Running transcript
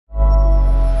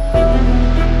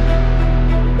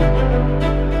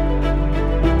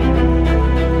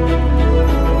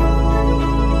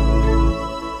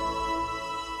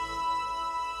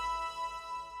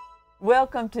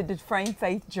Welcome to Dufresne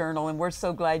Faith Journal, and we're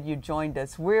so glad you joined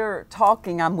us. We're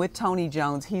talking, I'm with Tony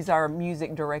Jones. He's our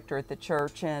music director at the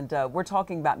church, and we're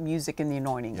talking about music in the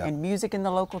anointing, and music in the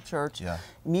local church,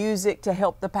 music to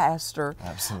help the pastor.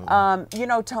 Absolutely. You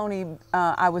know, Tony,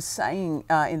 I was saying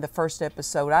in the first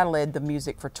episode, I led the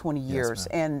music for 20 years,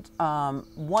 and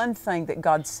one thing that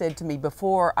God said to me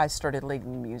before I started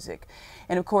leading music,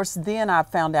 and of course then I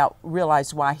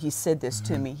realized why He said this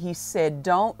to me. He said,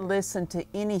 don't listen to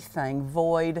anything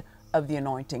void of the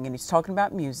anointing. And He's talking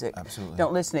about music. Absolutely.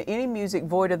 Don't listen to any music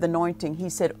void of the anointing. He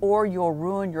said, or you'll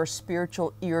ruin your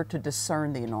spiritual ear to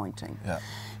discern the anointing. Yeah.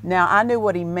 Now, I knew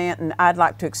what He meant, and I'd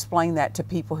like to explain that to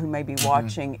people who may be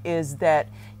watching, is that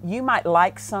you might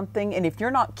like something, and if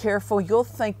you're not careful, you'll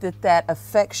think that that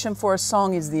affection for a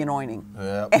song is the anointing.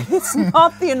 Yep. And it's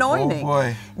not the anointing. Oh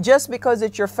boy. Just because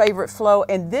it's your favorite flow.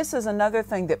 And this is another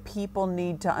thing that people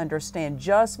need to understand.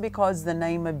 Just because the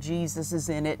name of Jesus is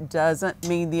in it doesn't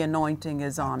mean the anointing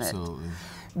is on Absolutely.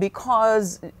 it.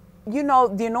 Because, you know,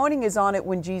 the anointing is on it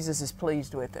when Jesus is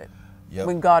pleased with it. Yep.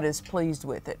 When God is pleased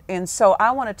with it. And so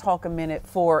I want to talk a minute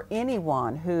for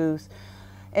anyone who's,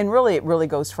 and really it really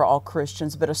goes for all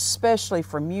Christians, but especially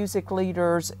for music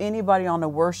leaders, anybody on a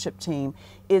worship team,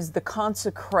 is the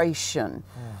consecration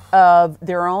of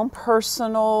their own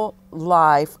personal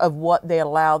life, of what they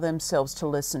allow themselves to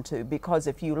listen to. Because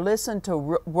if you listen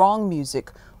to wrong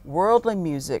music, worldly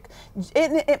music,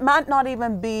 it might not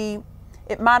even be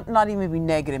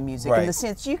negative music, in the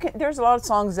sense there's a lot of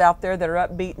songs out there that are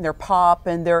upbeat and they're pop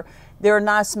and they're a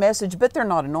nice message, but they're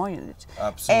not anointed.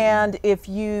 Absolutely. And if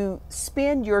you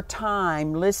spend your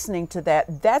time listening to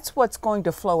that, that's what's going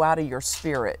to flow out of your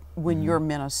spirit when you're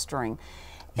ministering.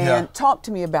 And talk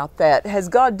to me about that. Has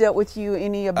God dealt with you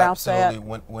any about that?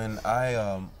 Absolutely. When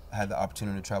I had the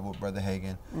opportunity to travel with Brother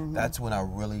Hagin, that's when I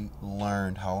really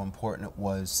learned how important it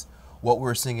was what we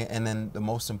were singing, and then the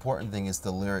most important thing is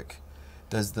the lyric.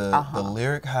 Does the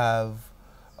lyric have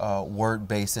word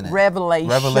base in it?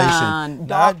 Revelation.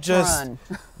 Doctrine.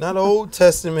 Not Old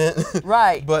Testament,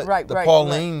 right? But the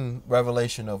Pauline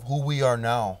revelation of who we are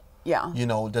now. Yeah. You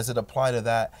know, does it apply to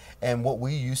that? And what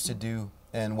we used to do,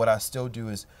 and what I still do,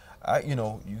 is,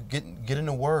 you get in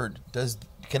the Word.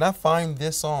 Can I find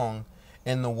this song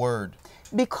in the Word?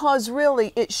 Because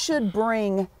really, it should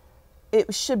bring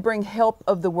help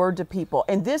of the Word to people.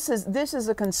 And this is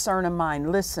a concern of mine.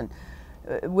 Listen.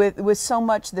 With so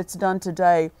much that's done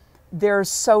today, there's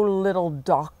so little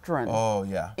doctrine. Oh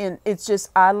yeah. And it's just,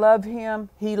 I love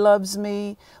him, he loves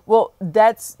me. Well,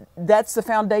 that's the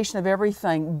foundation of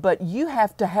everything. But you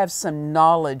have to have some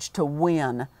knowledge to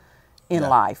win in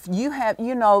life.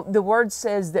 The Word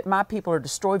says that my people are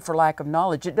destroyed for lack of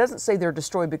knowledge. It doesn't say they're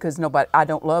destroyed because I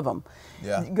don't love them.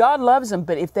 Yeah. God loves them,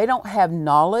 but if they don't have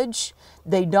knowledge,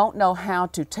 they don't know how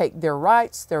to take their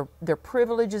rights, their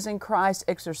privileges in Christ,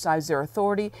 exercise their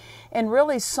authority. And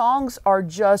really, songs are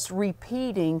just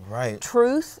repeating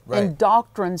truth and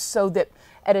doctrine, so that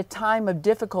at a time of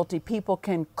difficulty, people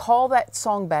can call that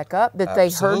song back up that they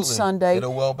heard Sunday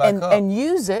and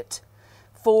use it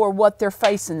for what they're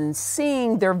facing, and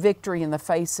seeing their victory in the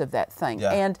face of that thing.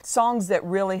 Yeah. And songs that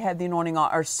really have the anointing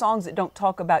on are songs that don't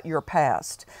talk about your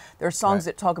past. They're songs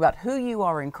that talk about who you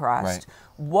are in Christ,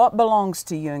 what belongs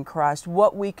to you in Christ,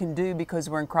 what we can do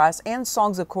because we're in Christ, and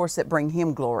songs, of course, that bring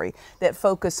Him glory, that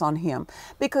focus on Him.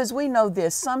 Because we know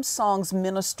this, some songs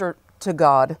minister to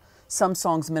God, some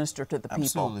songs minister to the people.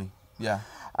 Absolutely, yeah.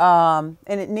 And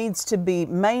it needs to be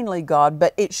mainly God,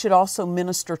 but it should also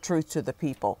minister truth to the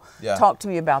people. Yeah. Talk to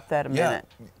me about that a minute.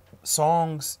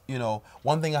 Songs,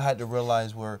 one thing I had to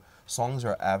realize were songs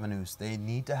are avenues. They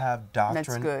need to have doctrine.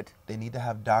 That's good. They need to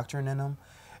have doctrine in them.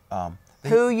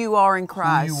 Who you are in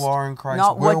Christ. Who you are in Christ.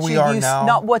 Not where what we you are used, now.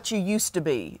 not what you used to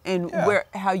be, and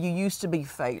how you used to be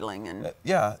failing. And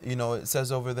it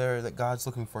says over there that God's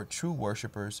looking for true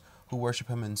worshipers who worship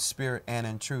Him in spirit and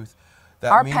in truth.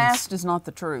 Our past is not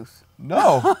the truth.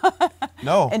 No,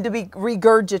 no. And to be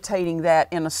regurgitating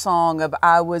that in a song of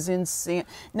 "I was in sin."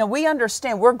 Now we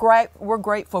understand. We're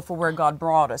grateful for where God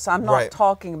brought us. I'm not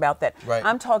talking about that. Right.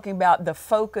 I'm talking about the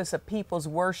focus of people's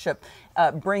worship,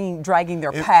 dragging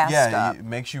their past up. It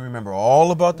makes you remember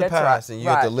all about the past, and you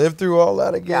have to live through all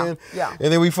that again. Yeah.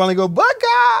 And then we finally go, "But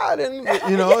God," and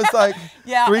it's like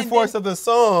 3/4 of the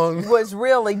song was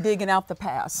really digging out the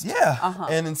past. Yeah.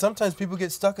 And then sometimes people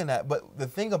get stuck in that. But the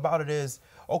thing about it is,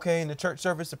 okay, in the church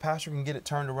service, the pastor can get it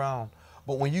turned around.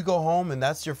 But when you go home and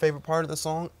that's your favorite part of the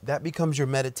song, that becomes your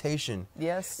meditation.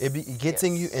 Yes. It gets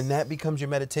in you, and that becomes your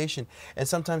meditation. And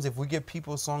sometimes if we give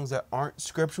people songs that aren't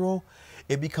scriptural,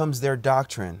 it becomes their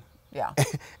doctrine. Yeah.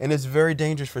 And it's very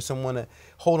dangerous for someone to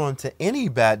hold on to any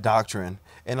bad doctrine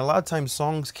And a lot of times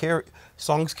songs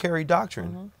carry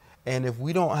doctrine. And if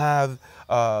we don't have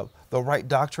the right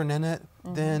doctrine in it,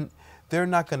 then they're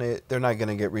not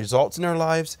gonna get results in their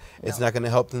lives. It's not gonna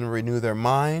help them to renew their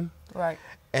mind. Right.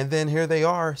 And then here they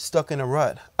are stuck in a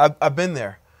rut. I've been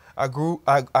there. I grew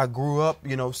up,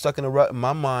 you know, stuck in a rut in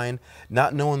my mind,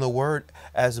 not knowing the word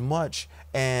as much.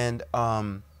 And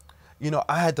you know,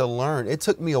 I had to learn. It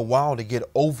took me a while to get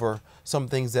over some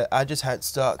things that I just had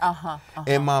stuck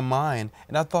in my mind.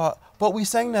 And I thought, but we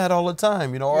sang that all the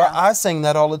time, you know, or I sang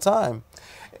that all the time.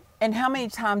 And how many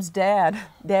times Dad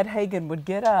Hagin would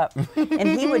get up and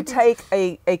he would take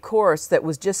a chorus that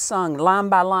was just sung line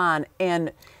by line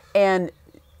and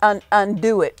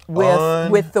undo it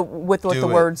with what the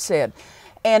word said.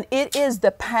 And it is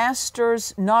the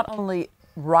pastor's not only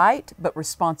right but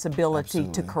responsibility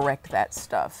to correct that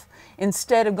stuff.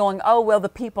 Instead of going, oh, well, the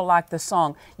people like the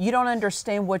song. You don't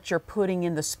understand what you're putting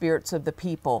in the spirits of the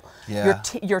people. Yeah.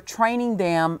 You're training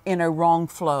them in a wrong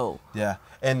flow. Yeah.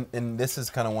 And this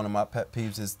is kind of one of my pet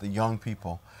peeves is the young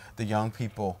people. The young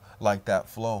people like that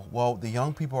flow. Well, the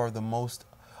young people are the most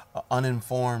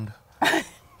uninformed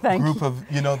group of,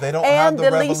 you know, they don't have the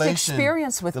revelation. Least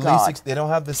experience with God. They don't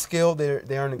have the skill.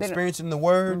 They aren't experienced in the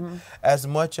word as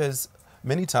much as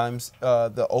many times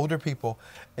the older people.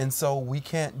 And so we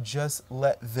can't just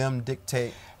let them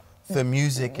dictate the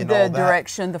music and all that. The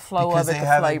direction, the flow of it, the flavor. Because they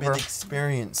haven't been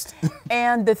experienced.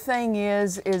 And the thing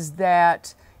is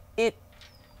that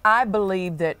I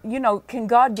believe that, you know, can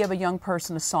God give a young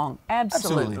person a song?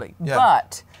 Absolutely. Yeah.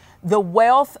 But the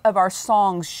wealth of our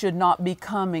songs should not be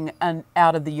coming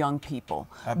out of the young people.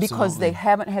 Absolutely. Because they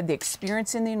haven't had the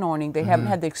experience in the anointing. They haven't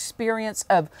had the experience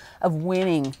of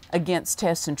winning against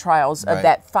tests and trials, of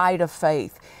that fight of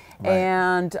faith. Right.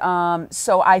 And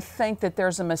so I think that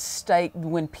there's a mistake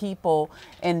when people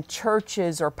and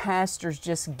churches or pastors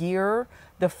just gear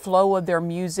the flow of their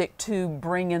music to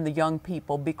bring in the young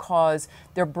people, because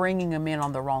they're bringing them in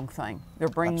on the wrong thing. They're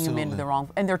bringing them into the wrong,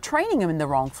 and they're training them in the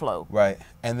wrong flow. Right.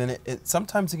 And then it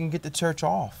sometimes it can get the church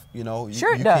off, you know.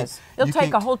 Sure it does. It'll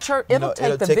take a whole church, it'll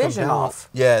take the vision off.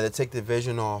 Yeah, it'll take the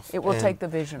vision off. It will take the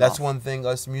vision off. That's one thing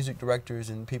us music directors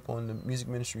and people in the music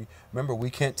ministry, remember, we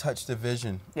can't touch the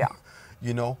vision. Yeah.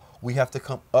 You know, we have to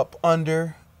come up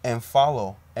under and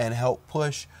follow and help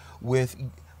push with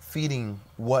feeding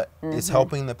what is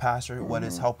helping the pastor, what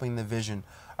is helping the vision.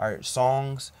 Our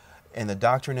songs and the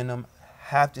doctrine in them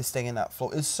have to stay in that flow.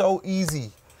 It's so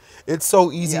easy. It's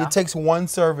so easy. Yeah. It takes one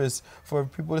service for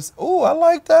people to say, oh, I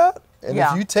like that. And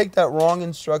if you take that wrong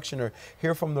instruction or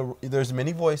hear from there's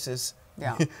many voices,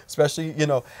 especially, you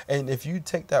know, and if you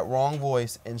take that wrong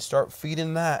voice and start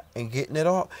feeding that and getting it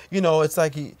off, you know, it's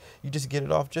like you just get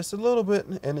it off just a little bit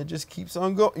and it just keeps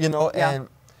on going, you know, and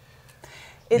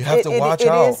you have to watch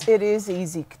out. It is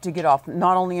easy to get off,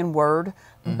 not only in word,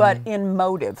 but in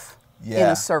motive in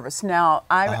a service. Now,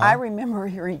 I remember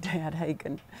hearing Dad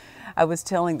Hagin. I was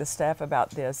telling the staff about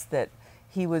this, that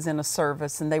he was in a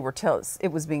service and they were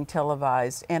it was being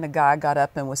televised, and a guy got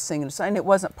up and was singing, and it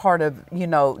wasn't part of, you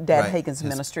know, Dad Hagin's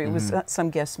ministry. It was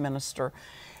some guest minister.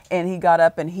 And he got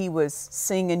up and he was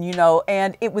singing, you know,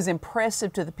 and it was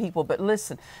impressive to the people. But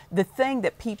listen, the thing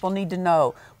that people need to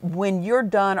know, when you're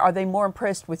done, are they more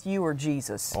impressed with you or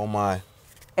Jesus? Oh, my.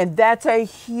 And that's a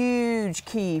huge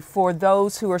key for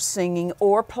those who are singing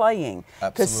or playing.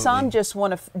 Because some just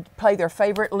want to play their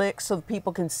favorite licks so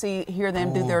people can hear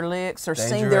them do their licks, or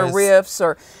sing their riffs,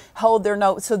 or hold their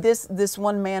notes. So this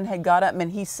one man had got up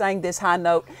and he sang this high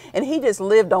note, and he just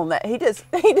lived on that. He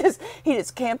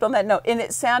just camped on that note, and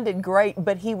it sounded great,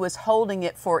 but he was holding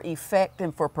it for effect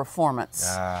and for performance,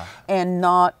 and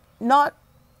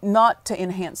not to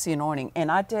enhance the anointing.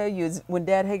 And I tell you, when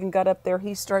Dad Hagin got up there,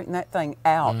 he straightened that thing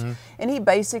out. And he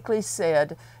basically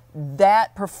said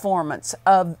that performing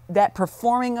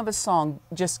of a song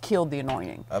just killed the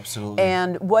anointing. Absolutely.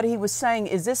 And what he was saying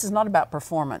is, this is not about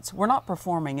performance. We're not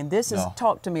performing. And this is,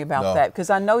 talk to me about that, because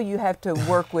I know you have to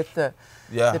work with the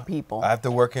people. I have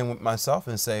to work in with myself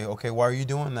and say, okay, why are you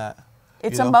doing that?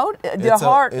 It's a motive. The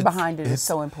heart behind it is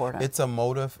so important. It's a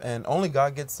motive, and only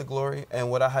God gets the glory.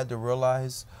 And what I had to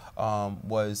realize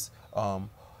was,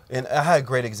 and I had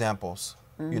great examples.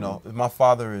 You know, my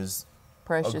father is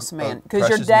precious man, because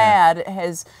your dad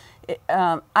has.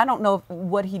 I don't know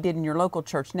what he did in your local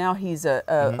church. Now he's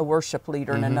a worship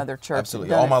leader in another church.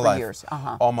 Absolutely, all my life.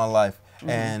 All my life.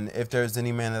 And if there's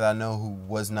any man that I know who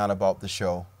was not about the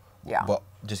show, but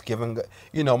just giving,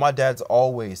 you know, my dad's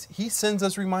always, he sends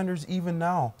us reminders even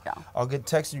now. I'll get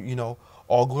texts, you know,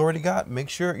 all glory to God. Make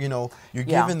sure, you know, you're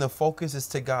giving the focus is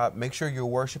to God. Make sure you're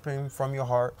worshiping from your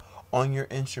heart on your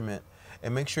instrument.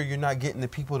 and make sure you're not getting the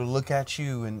people to look at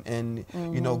you and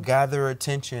you know, gather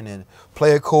attention and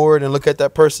play a chord and look at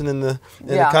that person in the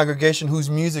congregation who's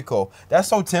musical. That's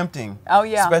so tempting. Oh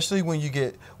yeah. Especially when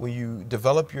you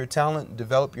develop your talent,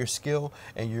 develop your skill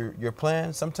and your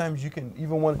plan. Sometimes you can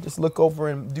even want to just look over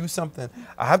and do something.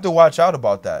 I have to watch out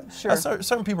about that. Sure.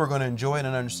 Certain people are going to enjoy it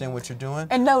and understand what you're doing.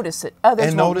 And notice it.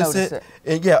 Others won't notice it.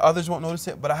 And yeah, others won't notice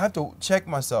it. But I have to check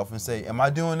myself and say, am I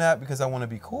doing that because I want to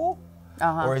be cool?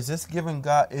 Or is this giving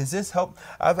God, is this help?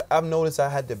 I've noticed I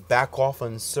had to back off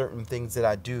on certain things that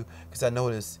I do because I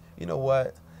noticed, you know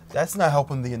what, that's not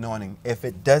helping the anointing. If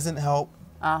it doesn't help,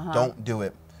 don't do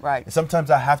it. Right. And sometimes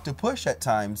I have to push at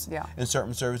times in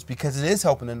certain service because it is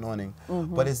helping the anointing,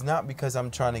 but it's not because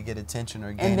I'm trying to get attention or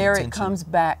gain attention. And there it comes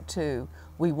back to,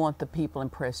 we want the people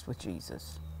impressed with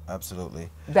Jesus. Absolutely.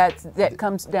 That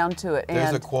comes down to it.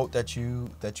 There's a quote that you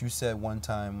said one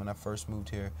time when I first moved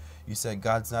here. You said,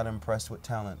 God's not impressed with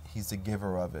talent. He's the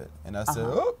giver of it. And I said,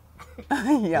 oh,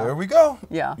 there we go.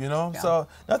 Yeah. You know, so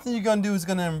nothing you're going to do is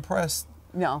going to impress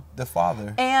the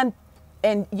Father. And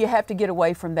you have to get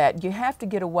away from that. You have to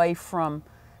get away from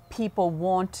people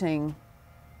wanting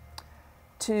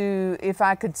to, if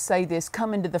I could say this,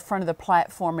 come into the front of the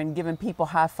platform and giving people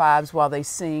high fives while they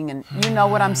sing. And you know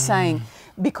what I'm saying?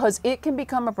 Because it can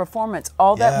become a performance.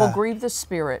 All that will grieve the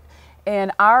Spirit.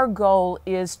 And our goal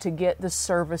is to get the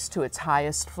service to its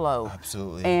highest flow.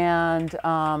 Absolutely. And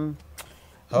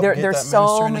there's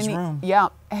so many,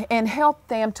 and help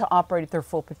them to operate at their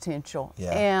full potential.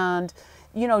 Yeah. And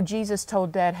you know, Jesus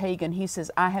told Dad Hagin, he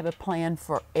says, I have a plan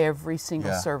for every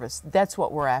single service. That's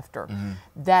what we're after.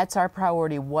 That's our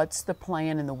priority. What's the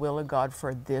plan and the will of God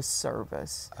for this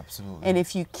service? Absolutely. And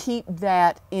if you keep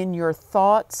that in your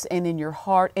thoughts and in your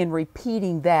heart and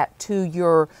repeating that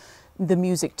to the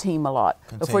music team a lot.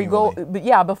 Before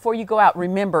you go out,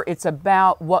 remember, it's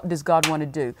about what does God want to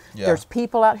do. There's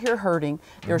people out here hurting.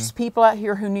 There's people out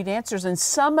here who need answers, and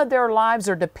some of their lives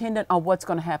are dependent on what's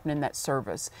going to happen in that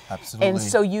service. Absolutely. And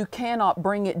so you cannot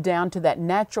bring it down to that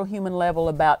natural human level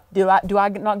about, do I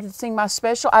not get to sing my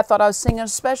special? I thought I was singing a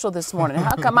special this morning.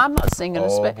 How come I'm not singing a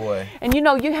special? Boy. And you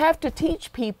know, you have to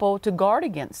teach people to guard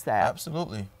against that.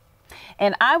 Absolutely.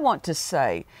 And I want to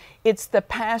say, it's the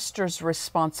pastor's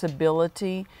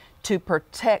responsibility to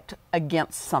protect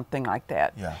against something like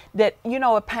that. Yeah. That, you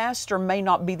know, a pastor may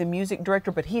not be the music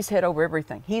director, but he's head over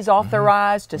everything. He's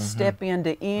authorized to step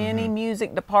into any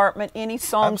music department, any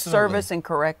song service, and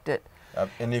correct it.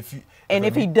 And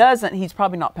if he doesn't, he's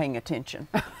probably not paying attention.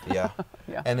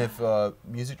 And if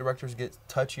music directors get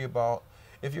touchy about,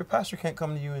 if your pastor can't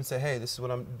come to you and say, hey, this is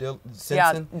what I'm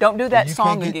sensing. Don't do that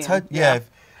song again. If,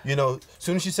 you know, as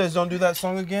soon as she says don't do that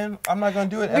song again, I'm not going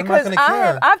to do it. And I'm not going to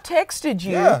care. I've texted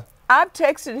you. Yeah. I've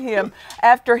texted him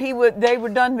after they were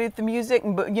done with the music,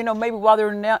 but you know, maybe while there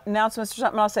were announcements or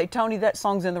something, I'll say, Tony, that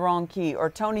song's in the wrong key,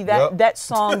 or Tony, that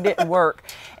song didn't work.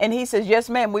 And he says, yes,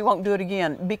 ma'am, we won't do it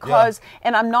again. Because,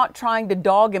 and I'm not trying to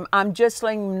dog him, I'm just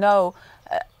letting him know,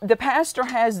 the pastor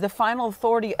has the final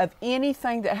authority of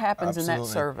anything that happens in that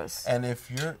service. And if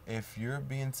you're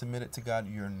being submitted to God,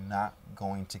 you're not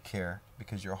going to care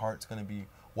because your heart's going to be,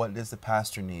 what does the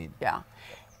pastor need? Yeah.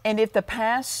 And if the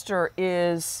pastor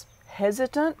is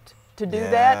hesitant to do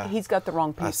that, he's got the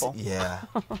wrong people.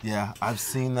 I've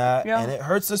seen that, and it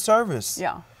hurts the service.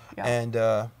 And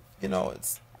you know,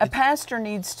 a pastor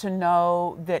needs to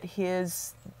know that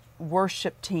his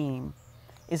worship team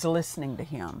is listening to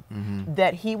him,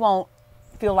 that he won't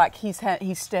feel like he's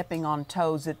stepping on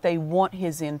toes, that they want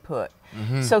his input.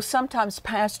 So sometimes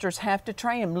pastors have to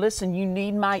train him. Listen, you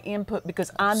need my input because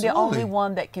I'm the only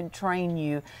one that can train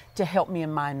you to help me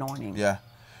in my anointing. Yeah.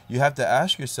 You have to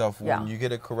ask yourself when you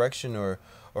get a correction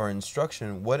or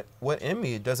instruction, what in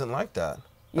me doesn't like that?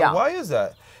 And why is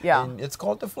that? And it's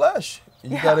called the flesh.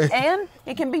 And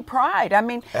it can be pride. I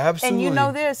mean, absolutely. And you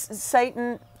know this,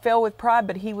 Satan fell with pride,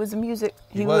 but he was the music.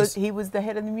 He was the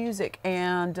head of the music,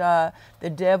 and the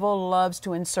devil loves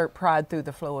to insert pride through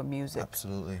the flow of music.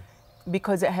 Absolutely.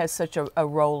 Because it has such a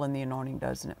role in the anointing,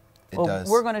 doesn't it? It does.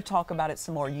 We're going to talk about it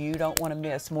some more. You don't want to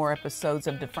miss more episodes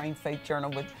of Dufresne Faith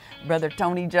Journal with Brother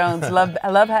Tony Jones. I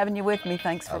love having you with me.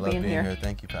 Thanks for being here.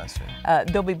 Thank you, Pastor.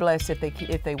 They'll be blessed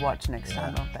if they watch next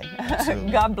time, won't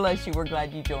they? God bless you. We're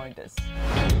glad you joined us.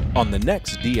 On the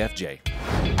next DFJ.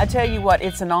 I tell you what,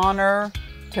 it's an honor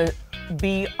to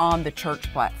be on the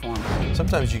church platform.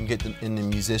 Sometimes you can get in the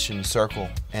musician circle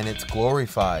and it's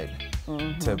glorified.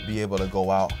 to be able to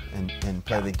go out and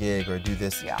play the gig or do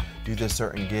this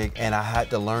certain gig. And I had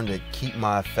to learn to keep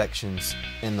my affections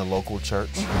in the local church.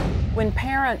 When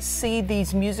parents see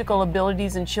these musical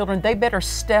abilities in children, they better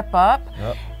step up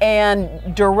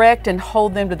and direct and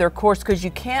hold them to their course, because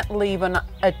you can't leave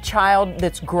a child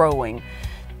that's growing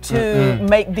to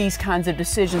make these kinds of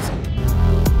decisions.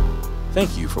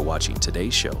 Thank you for watching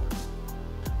today's show.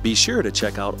 Be sure to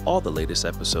check out all the latest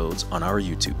episodes on our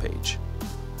YouTube page.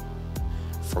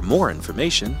 For more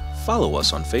information, follow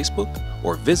us on Facebook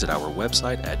or visit our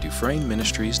website at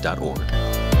DufresneMinistries.org.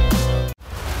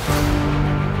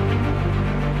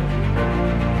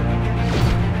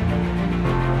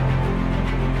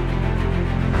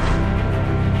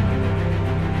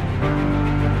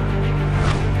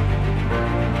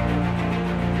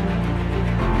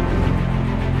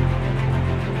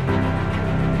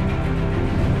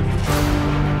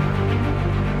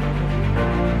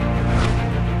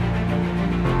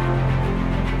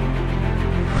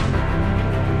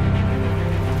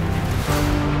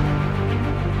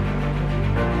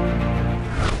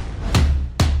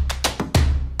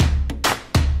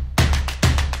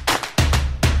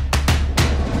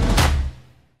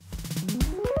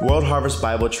 World Harvest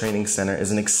Bible Training Center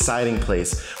is an exciting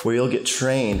place where you'll get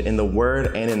trained in the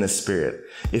Word and in the Spirit.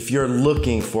 If you're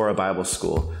looking for a Bible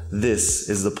school, this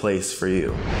is the place for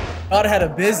you. God had a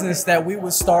business that we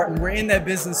would start, and we're in that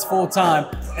business full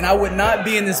time. And I would not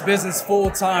be in this business full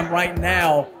time right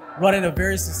now, running a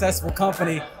very successful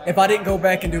company, if I didn't go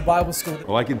back and do Bible school.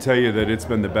 Well, I can tell you that it's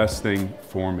been the best thing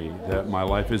for me, that my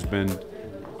life has been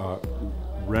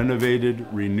renovated,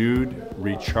 renewed,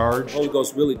 recharged. The Holy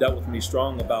Ghost really dealt with me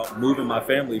strong about moving my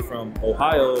family from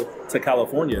Ohio to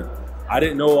California. I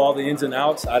didn't know all the ins and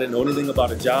outs. I didn't know anything about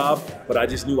a job, but I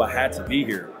just knew I had to be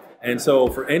here. And so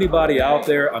for anybody out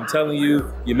there, I'm telling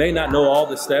you, you may not know all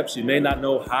the steps, you may not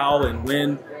know how and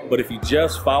when, but if you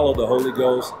just follow the Holy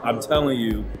Ghost, I'm telling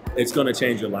you, it's going to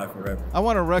change your life forever. I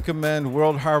want to recommend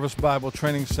World Harvest Bible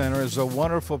Training Center as a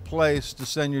wonderful place to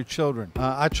send your children.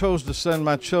 I chose to send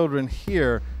my children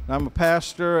here. I'm a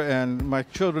pastor, and my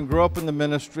children grew up in the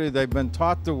ministry. They've been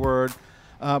taught the Word.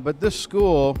 But this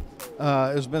school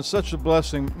has been such a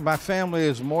blessing. My family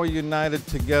is more united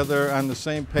together on the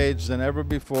same page than ever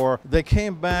before. They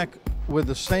came back with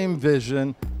the same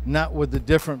vision, not with a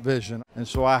different vision. And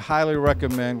so I highly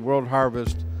recommend World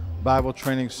Harvest Bible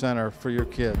Training Center for your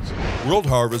kids. World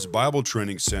Harvest Bible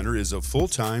Training Center is a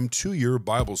full-time 2-year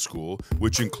Bible school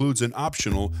which includes an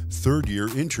optional 3rd-year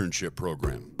internship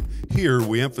program. Here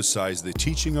we emphasize the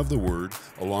teaching of the Word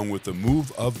along with the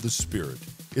move of the Spirit.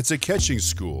 It's a catching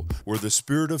school where the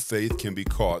spirit of faith can be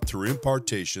caught through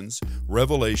impartations,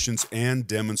 revelations, and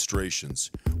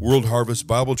demonstrations. World Harvest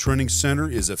Bible Training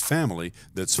Center is a family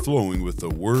that's flowing with the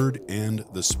Word and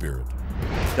the Spirit.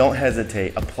 Don't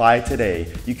hesitate. Apply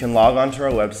today. You can log on to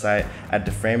our website at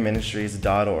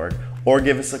DufresneMinistries.org or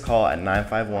give us a call at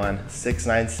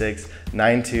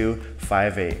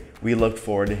 951-696-9258. We look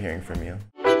forward to hearing from you.